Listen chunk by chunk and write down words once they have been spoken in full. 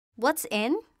What's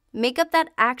in? Makeup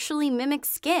that actually mimics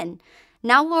skin.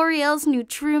 Now L'Oreal's new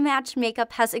True Match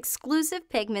makeup has exclusive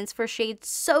pigments for shades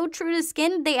so true to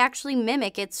skin they actually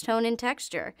mimic its tone and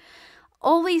texture.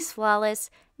 Always flawless,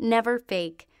 never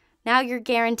fake. Now you're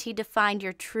guaranteed to find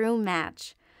your true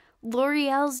match.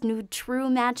 L'Oreal's new True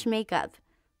Match makeup.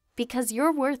 Because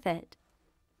you're worth it.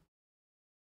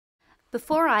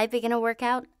 Before I begin a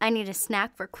workout, I need a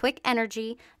snack for quick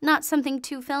energy, not something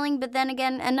too filling, but then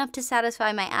again, enough to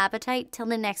satisfy my appetite till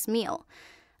the next meal.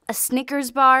 A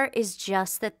Snickers bar is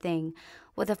just the thing.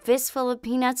 With a fistful of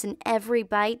peanuts in every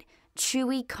bite,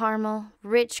 chewy caramel,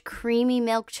 rich creamy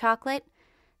milk chocolate,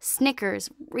 Snickers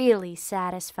really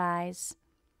satisfies.